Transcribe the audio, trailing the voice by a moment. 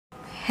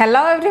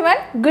Hello everyone,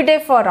 good day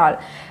for all.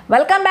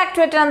 Welcome back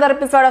to another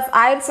episode of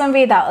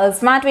Ayursamveda, a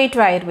smart way to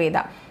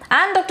Ayurveda.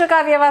 I am Doctor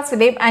Kavya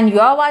Vasudev and you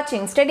are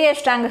watching Study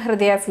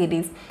AshtangahRhidaya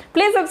series.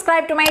 Please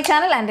subscribe to my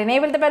channel and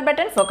enable the bell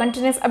button for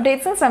continuous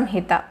updates in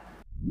Samhita.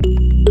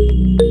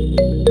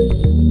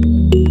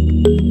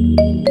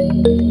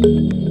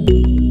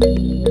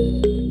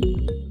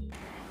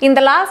 In the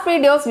last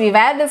videos, we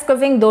were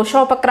discussing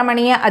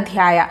Doshopakramaneeya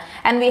adhyaya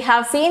and we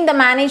have seen the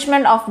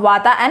management of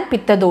Vata and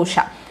Pitta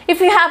dosha. If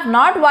you have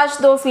not watched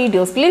those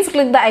videos, please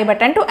click the I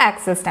button to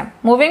access them.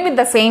 Moving with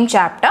the same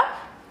chapter,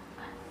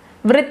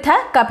 Vritha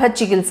Kapha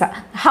Chikilsa.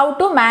 How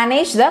to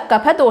manage the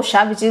Kapha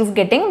dosha which is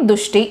getting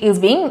dushti is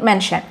being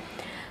mentioned.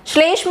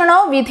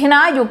 Shleshmano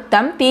vidhina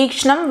yuktam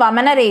tikshnam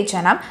vamana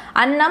rechanam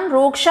annam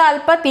ruksha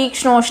alpa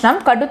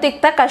tikshnoshnam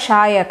katutikta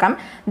kashayakam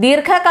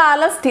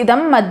dirghakala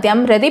sthidam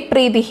madhyam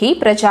radipridihi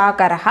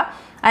prachakaraha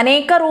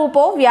aneka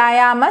rupo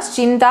vyayamas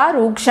chinta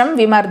ruksham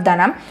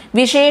vimardhanam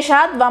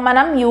visheshat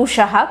vamanam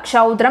yushaha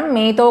kshaudram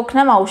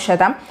metokhnam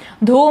aushadam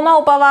dhuma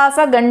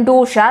upavasa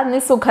gandusha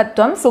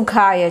nisukhatvam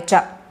sukhaya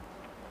cha.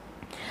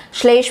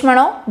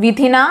 Shleshmano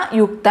vidhina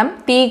yuktam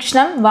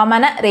tikshnam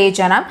vamana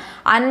rechanam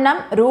annam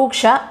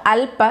ruksha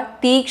alpa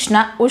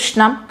tikshna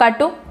ushnam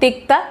katu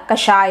tikta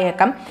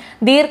kashayakam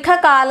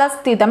dirghakala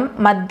sthidam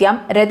madhyam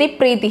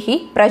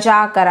radipritihi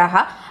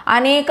prajakaraha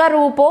aneka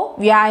rupo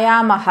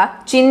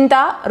vyayamaha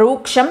chinta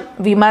ruksham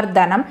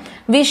vimardhanam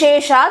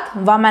visheshat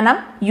vamanam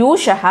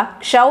yushaha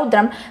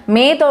kshaudram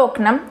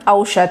metokhnam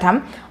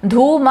aushadam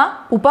dhuma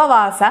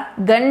upavasa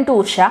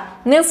gantusha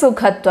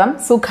nisukhatvam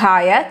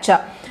sukhaya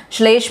cha.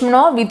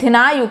 Shleshmano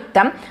vidhina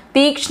yuktam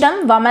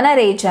tikshnam vamana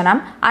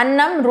rechanam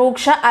annam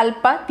ruksha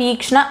alpa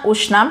tikshna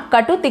ushnam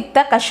katu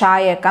tikta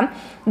kashayakam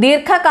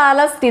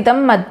dirghakala sthidam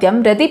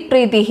madhyam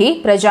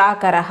radipritihi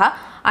prajakaraha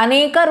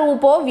aneka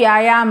rupo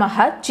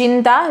vyayamaha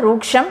chinta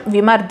ruksham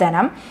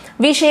vimardhanam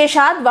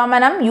visheshat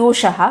vamanam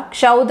yushaha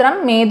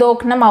kshaudram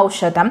medokhnam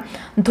aushadam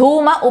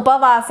dhuma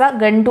upavasa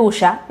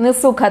gantusha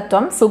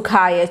nisukhatvam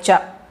sukhaya cha.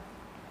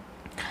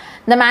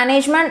 The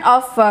management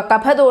of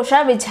Kapha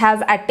dosha which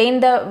has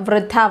attained the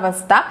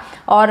Vrithavastha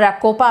or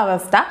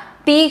Kopavastha,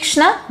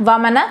 Tikshna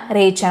Vamana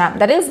Rechanam.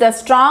 That is, the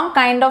strong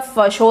kind of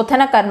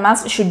Shodhana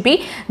karmas should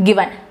be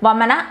given.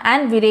 Vamana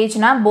and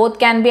Virechana both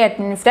can be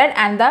administered,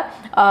 and the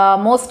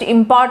most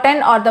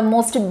important or the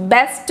most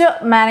best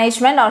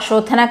management or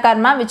Shodhana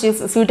karma which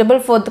is suitable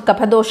for the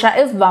Kapha dosha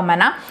is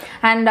Vamana.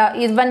 And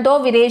even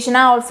though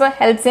Virechana also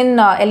helps in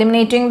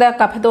eliminating the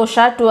Kapha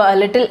dosha to a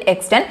little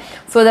extent,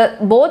 so the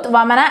both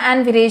Vamana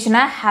and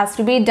Virechana has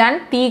to be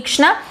done.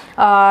 Tikshna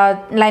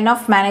line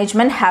of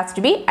management has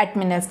to be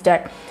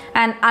administered.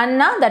 And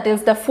Anna, that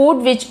is the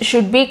food which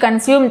should be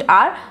consumed,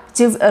 are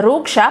which is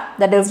Ruksha,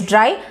 that is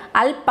dry,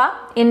 Alpa,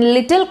 in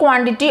little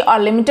quantity or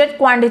limited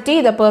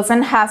quantity the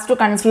person has to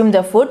consume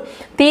the food.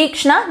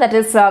 Tikshna, that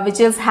is which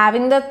is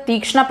having the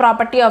Tikshna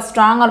property or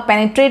strong or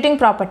penetrating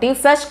property,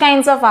 such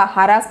kinds of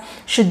aharas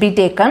should be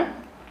taken.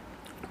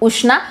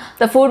 Ushna,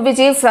 the food which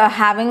is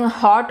having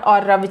hot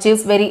or which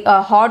is very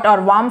hot or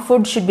warm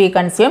food should be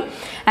consumed.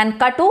 And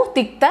Katu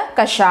Tikta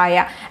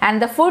Kashaya, and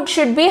the food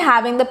should be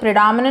having the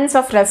predominance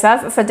of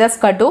rasas such as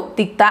Katu,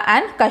 Tikta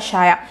and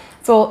Kashaya.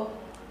 So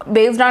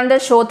based on the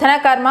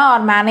Shodhana karma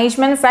or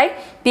management side,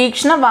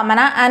 Tikshna,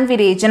 Vamana and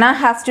Virechana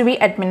has to be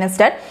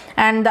administered,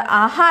 and the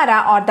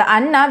Ahara or the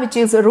Anna which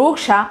is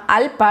Ruksha,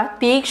 Alpa,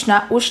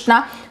 Tikshna,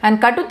 Ushna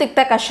and Katu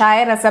Tikta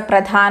Kashaya rasa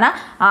pradhana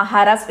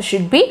aharas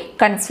should be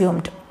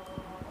consumed.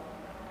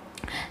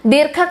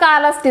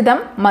 Dirghakala sthidam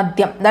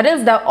madhyam, that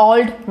is the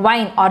old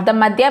wine or the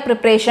madhya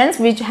preparations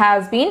which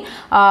has been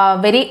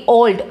very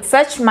old,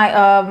 such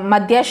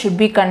madhya should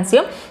be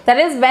consumed. That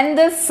is when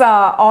this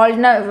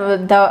dirghakala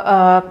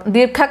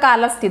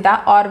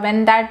sthita, or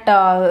when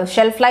that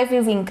shelf life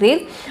is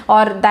increased,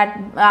 or that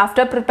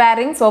after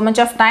preparing so much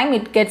of time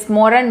it gets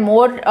more and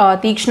more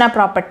tikshna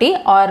property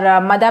or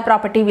madha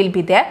property will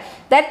be there.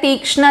 That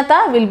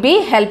tikshnata will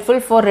be helpful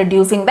for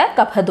reducing the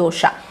kapha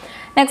dosha.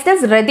 Next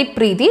is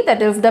Radipriti,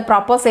 that is the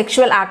proper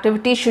sexual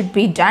activity should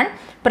be done.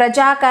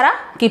 Prajakara,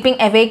 keeping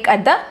awake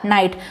at the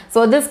night.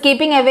 So this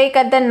keeping awake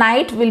at the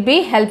night will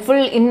be helpful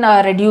in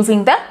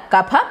reducing the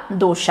kapha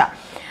dosha.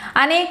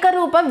 Aneka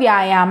Rupa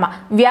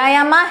Vyayama.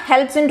 Vyayama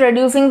helps in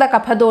reducing the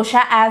kapha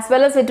dosha as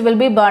well as it will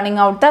be burning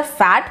out the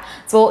fat.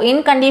 So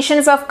in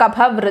conditions of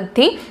kapha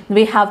vritti,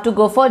 we have to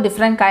go for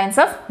different kinds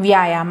of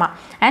Vyayama.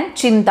 And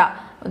Chinta,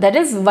 that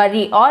is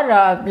worry or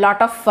a lot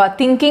of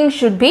thinking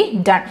should be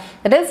done.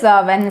 That is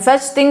when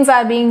such things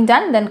are being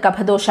done, then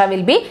kapha dosha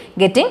will be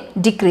getting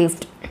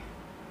decreased.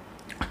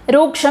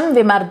 Ruksham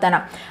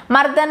Vimardhana.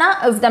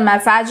 Mardana is the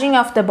massaging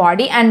of the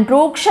body, and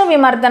Ruksha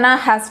Vimardhana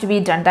has to be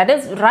done. That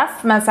is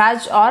rough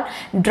massage or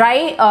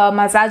dry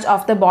massage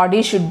of the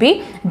body should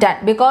be done,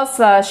 because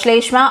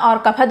Shleshma or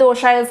Kapha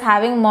dosha is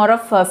having more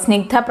of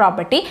Snigdha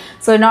property.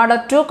 So in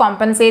order to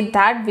compensate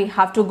that, we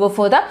have to go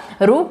for the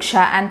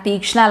Ruksha and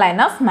Tikshna line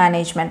of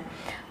management.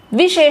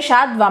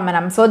 Visheshad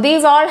Vamanam. So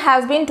these all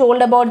has been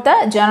told about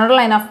the general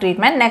line of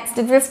treatment. Next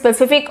is the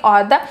specific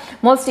or the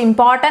most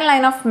important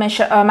line of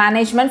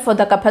management for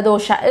the Kapha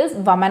dosha is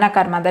Vamana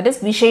Karma. That is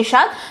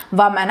Visheshad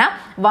Vamana.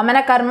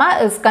 Vamana Karma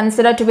is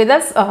considered to be the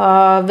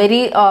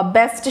very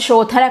best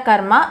Shodhana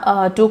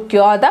Karma to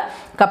cure the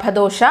Kapha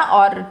dosha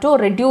or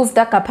to reduce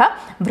the Kapha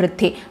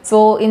Vritti.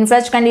 So in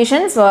such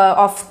conditions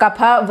of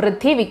Kapha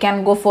Vritti, we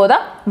can go for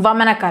the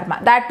Vamana Karma.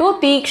 That too,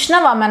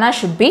 Tikshna Vamana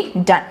should be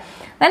done.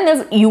 Then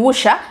is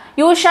Yusha.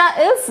 Yusha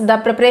is the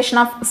preparation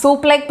of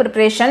soup-like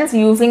preparations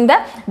using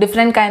the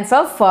different kinds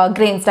of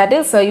grains. That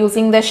is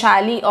using the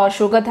shali or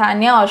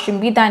shugadhanya or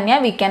shimbidhanya,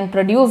 we can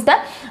produce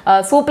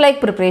the soup-like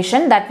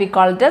preparation that we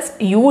call this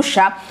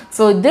Yusha.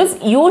 So this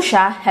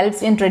Yusha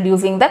helps in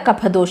reducing the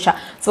Kapha dosha.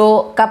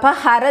 So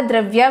Kapahara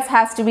dravyas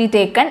has to be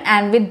taken,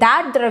 and with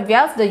that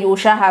dravyas the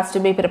Yusha has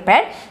to be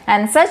prepared,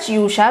 and such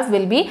Yushas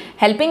will be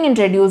helping in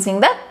reducing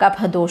the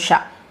Kapha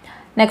dosha.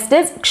 Next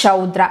is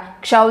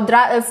Kshaudra.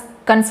 Kshaudra is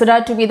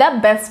considered to be the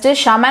best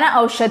Shamana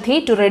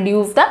Aushadhi to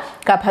reduce the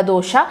Kapha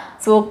dosha.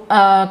 So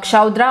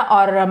Kshaudra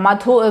or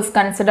Madhu is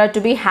considered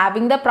to be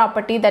having the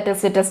property, that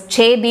is it is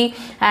Chedi,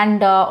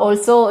 and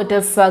also it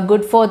is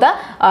good for the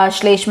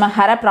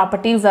Shleshmahara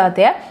properties are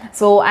there.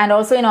 So and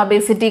also in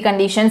obesity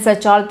conditions,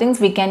 such all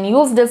things we can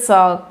use this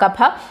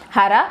Kapha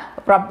Hara.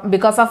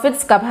 Because of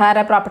its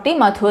Kapahara property,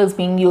 Madhu is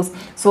being used.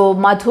 So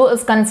Madhu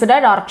is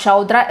considered, or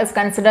Kshaudra is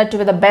considered to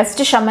be the best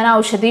Shamana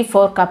Aushadhi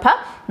for Kapha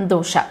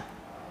dosha.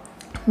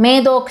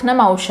 Medoknam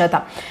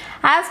Aushadha.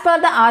 As per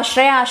the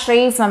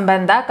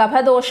Ayursamveda,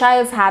 Kapha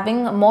dosha is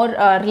having more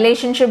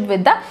relationship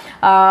with the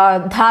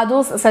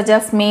dhadus such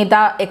as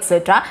Meda,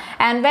 etc.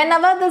 And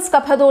whenever this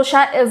Kapha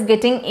dosha is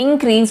getting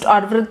increased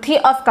or vritti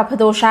of Kapha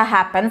dosha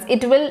happens,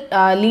 it will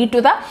lead to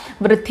the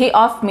vritti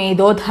of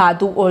Medo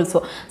dhadu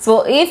also.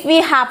 So if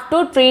we have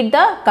to treat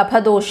the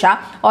Kapha dosha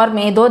or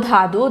Medo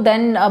dhadu,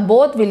 then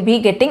both will be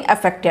getting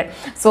affected.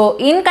 So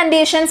in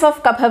conditions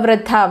of Kapha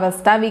vrittha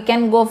avastha, we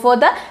can go for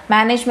the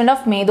management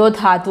of Medo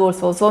dhadu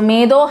also. So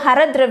Medo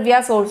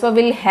dravyas also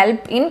will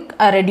help in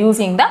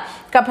reducing the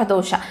Kapha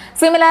dosha.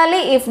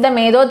 Similarly, if the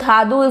Medo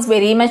dhadu is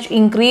very much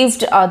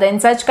increased, then in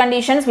such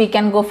conditions we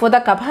can go for the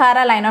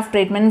Kapahara line of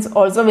treatments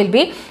also will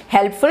be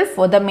helpful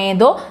for the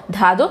Medo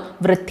dhadu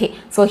vritti.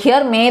 So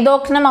here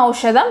Medoknam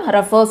Aushadam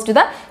refers to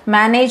the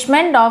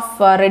management of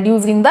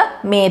reducing the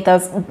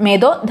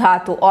Medo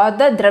dhatu or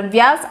the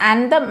dravyas,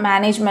 and the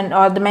management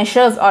or the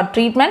measures or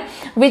treatment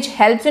which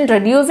helps in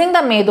reducing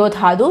the Medo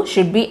dhatu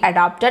should be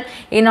adopted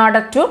in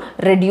order to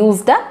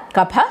reduce the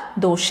Kapha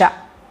dosha.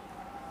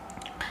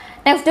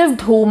 Next is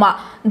Dhuma.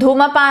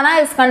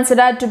 Dhumapana is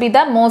considered to be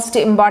the most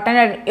important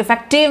and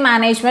effective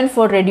management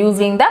for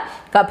reducing the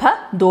Kapha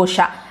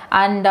dosha.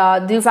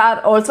 And these are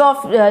also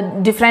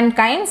of different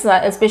kinds,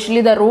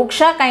 especially the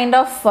Ruksha kind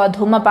of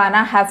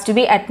Dhumapana has to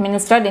be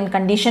administered in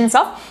conditions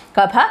of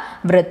Kapha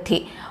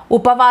Vritti.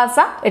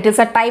 Upavasa, it is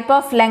a type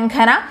of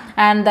Lankhana,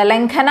 and the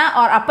Lankhana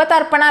or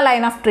Apatarpana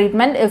line of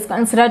treatment is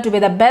considered to be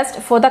the best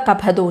for the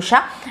Kapha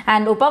dosha,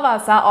 and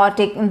Upavasa or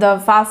taking the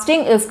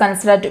fasting is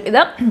considered to be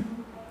the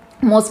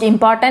most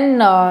important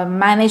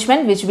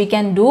management which we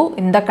can do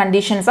in the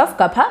conditions of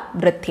Kapha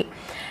Vritti.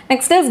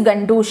 Next is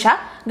Gandusha.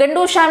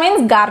 Gandusha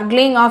means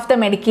gargling of the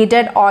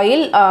medicated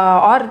oil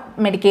or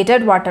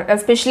medicated water.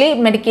 Especially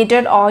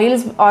medicated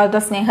oils or the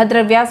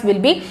Snehadravyas will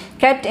be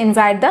kept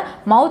inside the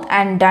mouth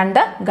and done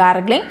the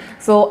gargling.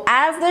 So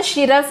as the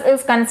Shiras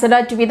is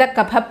considered to be the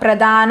Kapha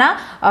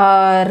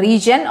Pradhana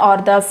region or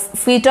the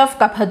seat of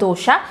Kapha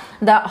dosha,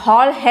 the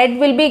whole head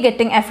will be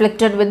getting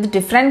afflicted with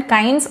different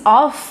kinds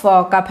of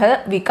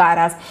Kapha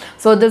Vikaras.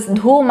 So this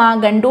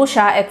Dhuma,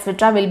 Gandusha,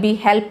 etc. will be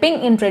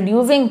helping in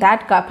reducing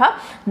that Kapha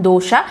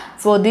dosha.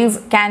 So these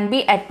can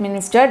be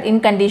administered in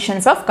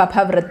conditions of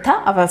Kapha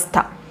Vrittha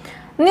Avastha.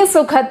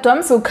 Nisukhatvam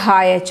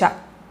Sukhaya Cha.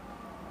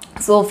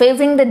 So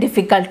facing the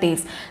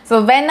difficulties.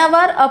 So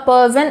whenever a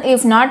person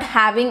is not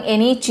having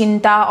any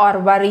chinta or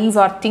worries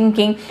or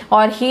thinking,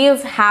 or he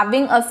is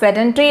having a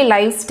sedentary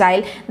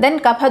lifestyle, then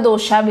Kapha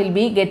dosha will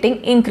be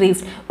getting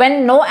increased.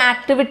 When no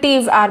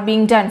activities are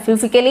being done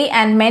physically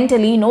and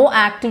mentally, no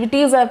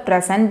activities are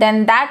present,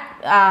 then that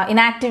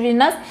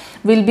inactiveness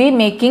will be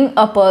making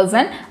a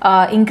person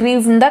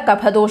increase in the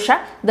Kapha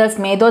dosha. Thus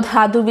Medo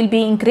dhatu will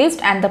be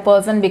increased and the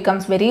person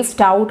becomes very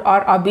stout,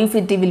 or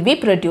obesity will be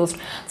produced.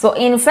 So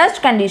in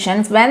such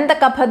conditions, when the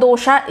Kapha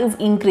dosha is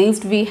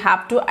increased, we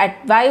have to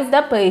advise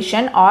the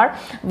patient, or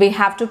we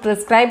have to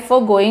prescribe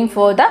for going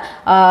for the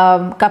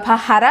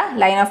Kapahara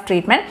line of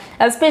treatment,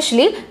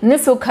 especially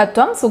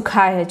Nisukhatvam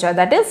Sukhaya Cha,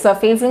 that is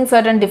facing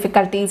certain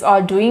difficulties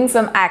or doing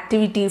some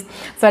activities,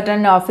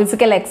 certain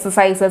physical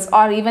exercises,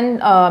 or even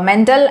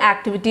mental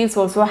activities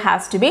also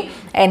has to be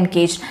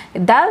engaged.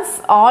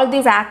 Thus all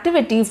these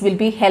activities will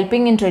be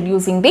helping in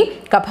reducing the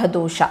Kapha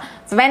dosha.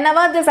 So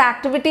whenever these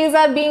activities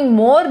are being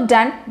more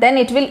done, then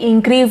it will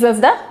increases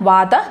the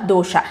Vata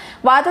dosha.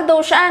 Vata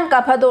dosha and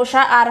Kapha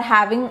dosha are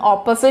having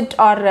opposite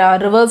or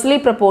reversely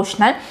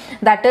proportional.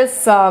 That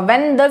is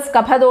when this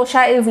Kapha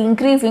dosha is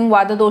increasing,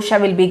 Vata dosha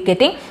will be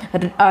getting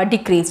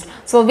decreased.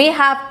 So we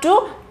have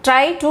to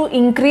try to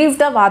increase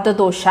the vata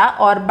dosha,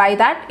 or by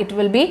that it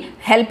will be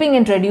helping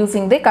in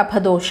reducing the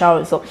kapha dosha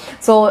also.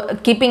 So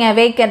keeping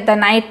awake at the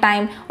night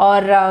time,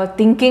 or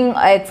thinking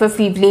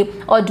excessively,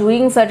 or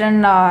doing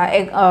certain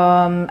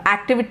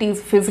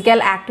activities,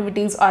 physical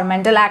activities or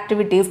mental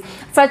activities,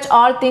 such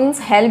all things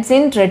helps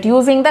in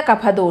reducing the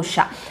kapha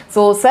dosha.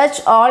 So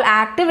such all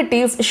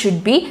activities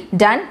should be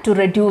done to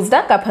reduce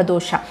the kapha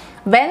dosha.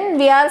 When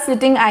we are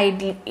sitting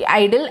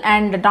idle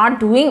and not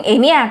doing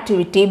any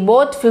activity,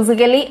 both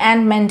physically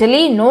and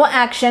mentally, no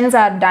actions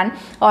are done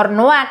or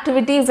no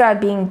activities are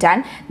being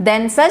done,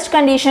 then such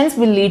conditions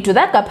will lead to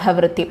the kapha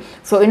vritti.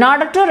 So in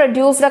order to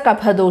reduce the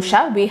kapha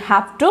dosha, we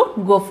have to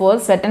go for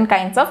certain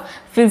kinds of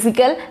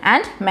physical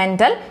and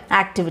mental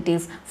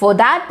activities. For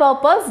that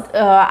purpose,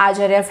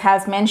 Acharyas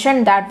has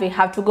mentioned that we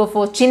have to go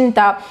for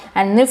chinta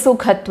and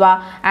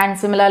nisukhatva, and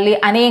similarly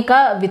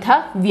aneka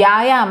vidha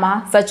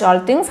vyayama, such all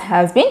things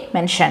has been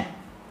mentioned.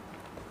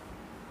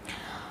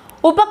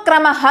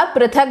 उपक्रमः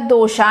पृथक्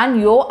दोषान्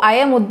यो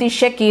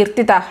अयमुद्दिश्य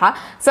कीर्तितः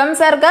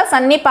संसर्ग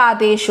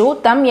सन्निपातेषु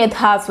तं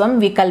यथास्वं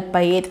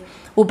विकल्पयेत्.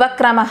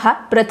 उपक्रमः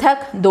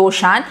पृथक्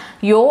दोषान्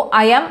यो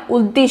अयम्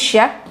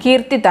उद्दिश्य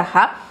कीर्तितः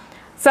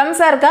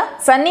संसर्ग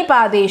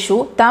सन्निपातेषु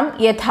तं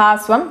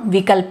यथास्वं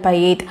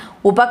विकल्पयेत्.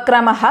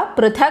 उपक्रमः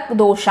पृथक्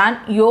दोषान्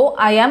यो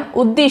अयम्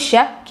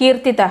उद्दिश्य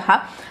कीर्तितः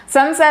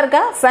संसर्ग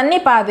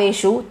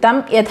सन्निपातेषु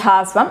तं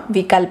यथास्वं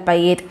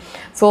विकल्पयेत्.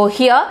 So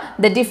here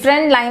the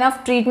different line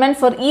of treatment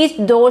for each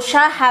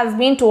dosha has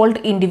been told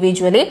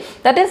individually.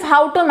 That is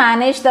how to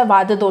manage the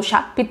vata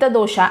dosha, pitta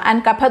dosha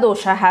and kapha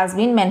dosha has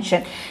been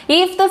mentioned.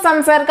 If the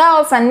samsarga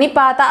or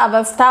sannipata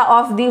avastha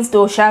of these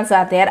doshas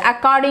are there,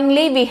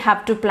 accordingly we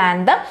have to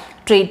plan the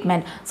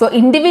treatment. So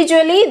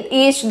individually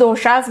each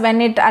doshas,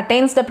 when it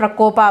attains the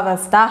prakopa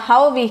avastha,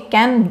 how we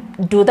can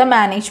do the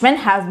management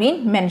has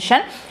been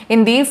mentioned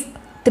in these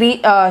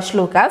three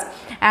shlokas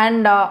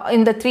and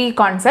in the three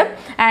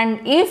concepts.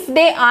 And if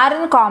they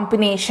are in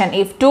combination,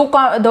 if two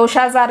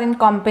doshas are in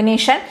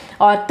combination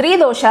or three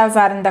doshas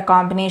are in the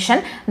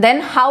combination,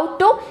 then how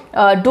to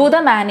do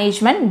the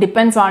management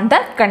depends on the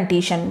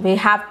condition. We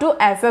have to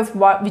assess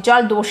which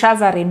all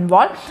doshas are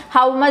involved,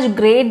 how much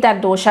grade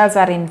that doshas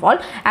are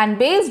involved, and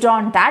based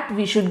on that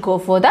we should go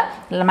for the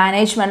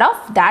management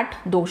of that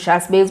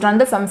doshas. Based on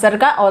the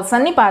samsarga or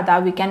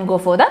sannipada, we can go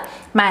for the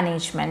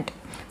management.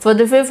 So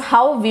this is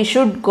how we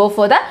should go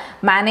for the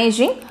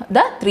managing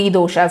the three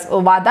doshas,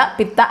 vata,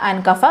 pitta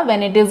and kapha.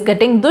 When it is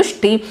getting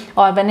dushti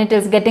or when it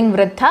is getting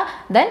vriddha,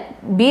 then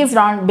based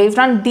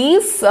on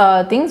these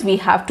things we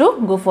have to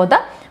go for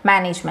the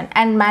management.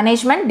 And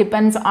management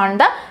depends on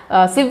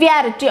the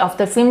severity of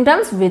the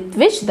symptoms with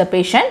which the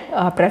patient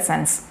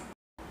presents.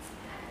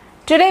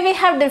 Today we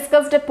have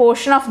discussed a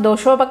portion of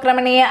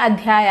Doshopakramaneeya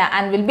adhyaya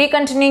and will be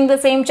continuing the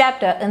same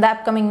chapter in the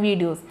upcoming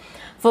videos.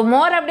 For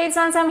more updates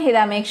on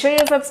Samhita, make sure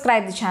you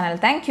subscribe the channel.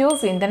 Thank you.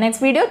 See you in the next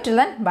video. Till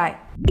then, bye.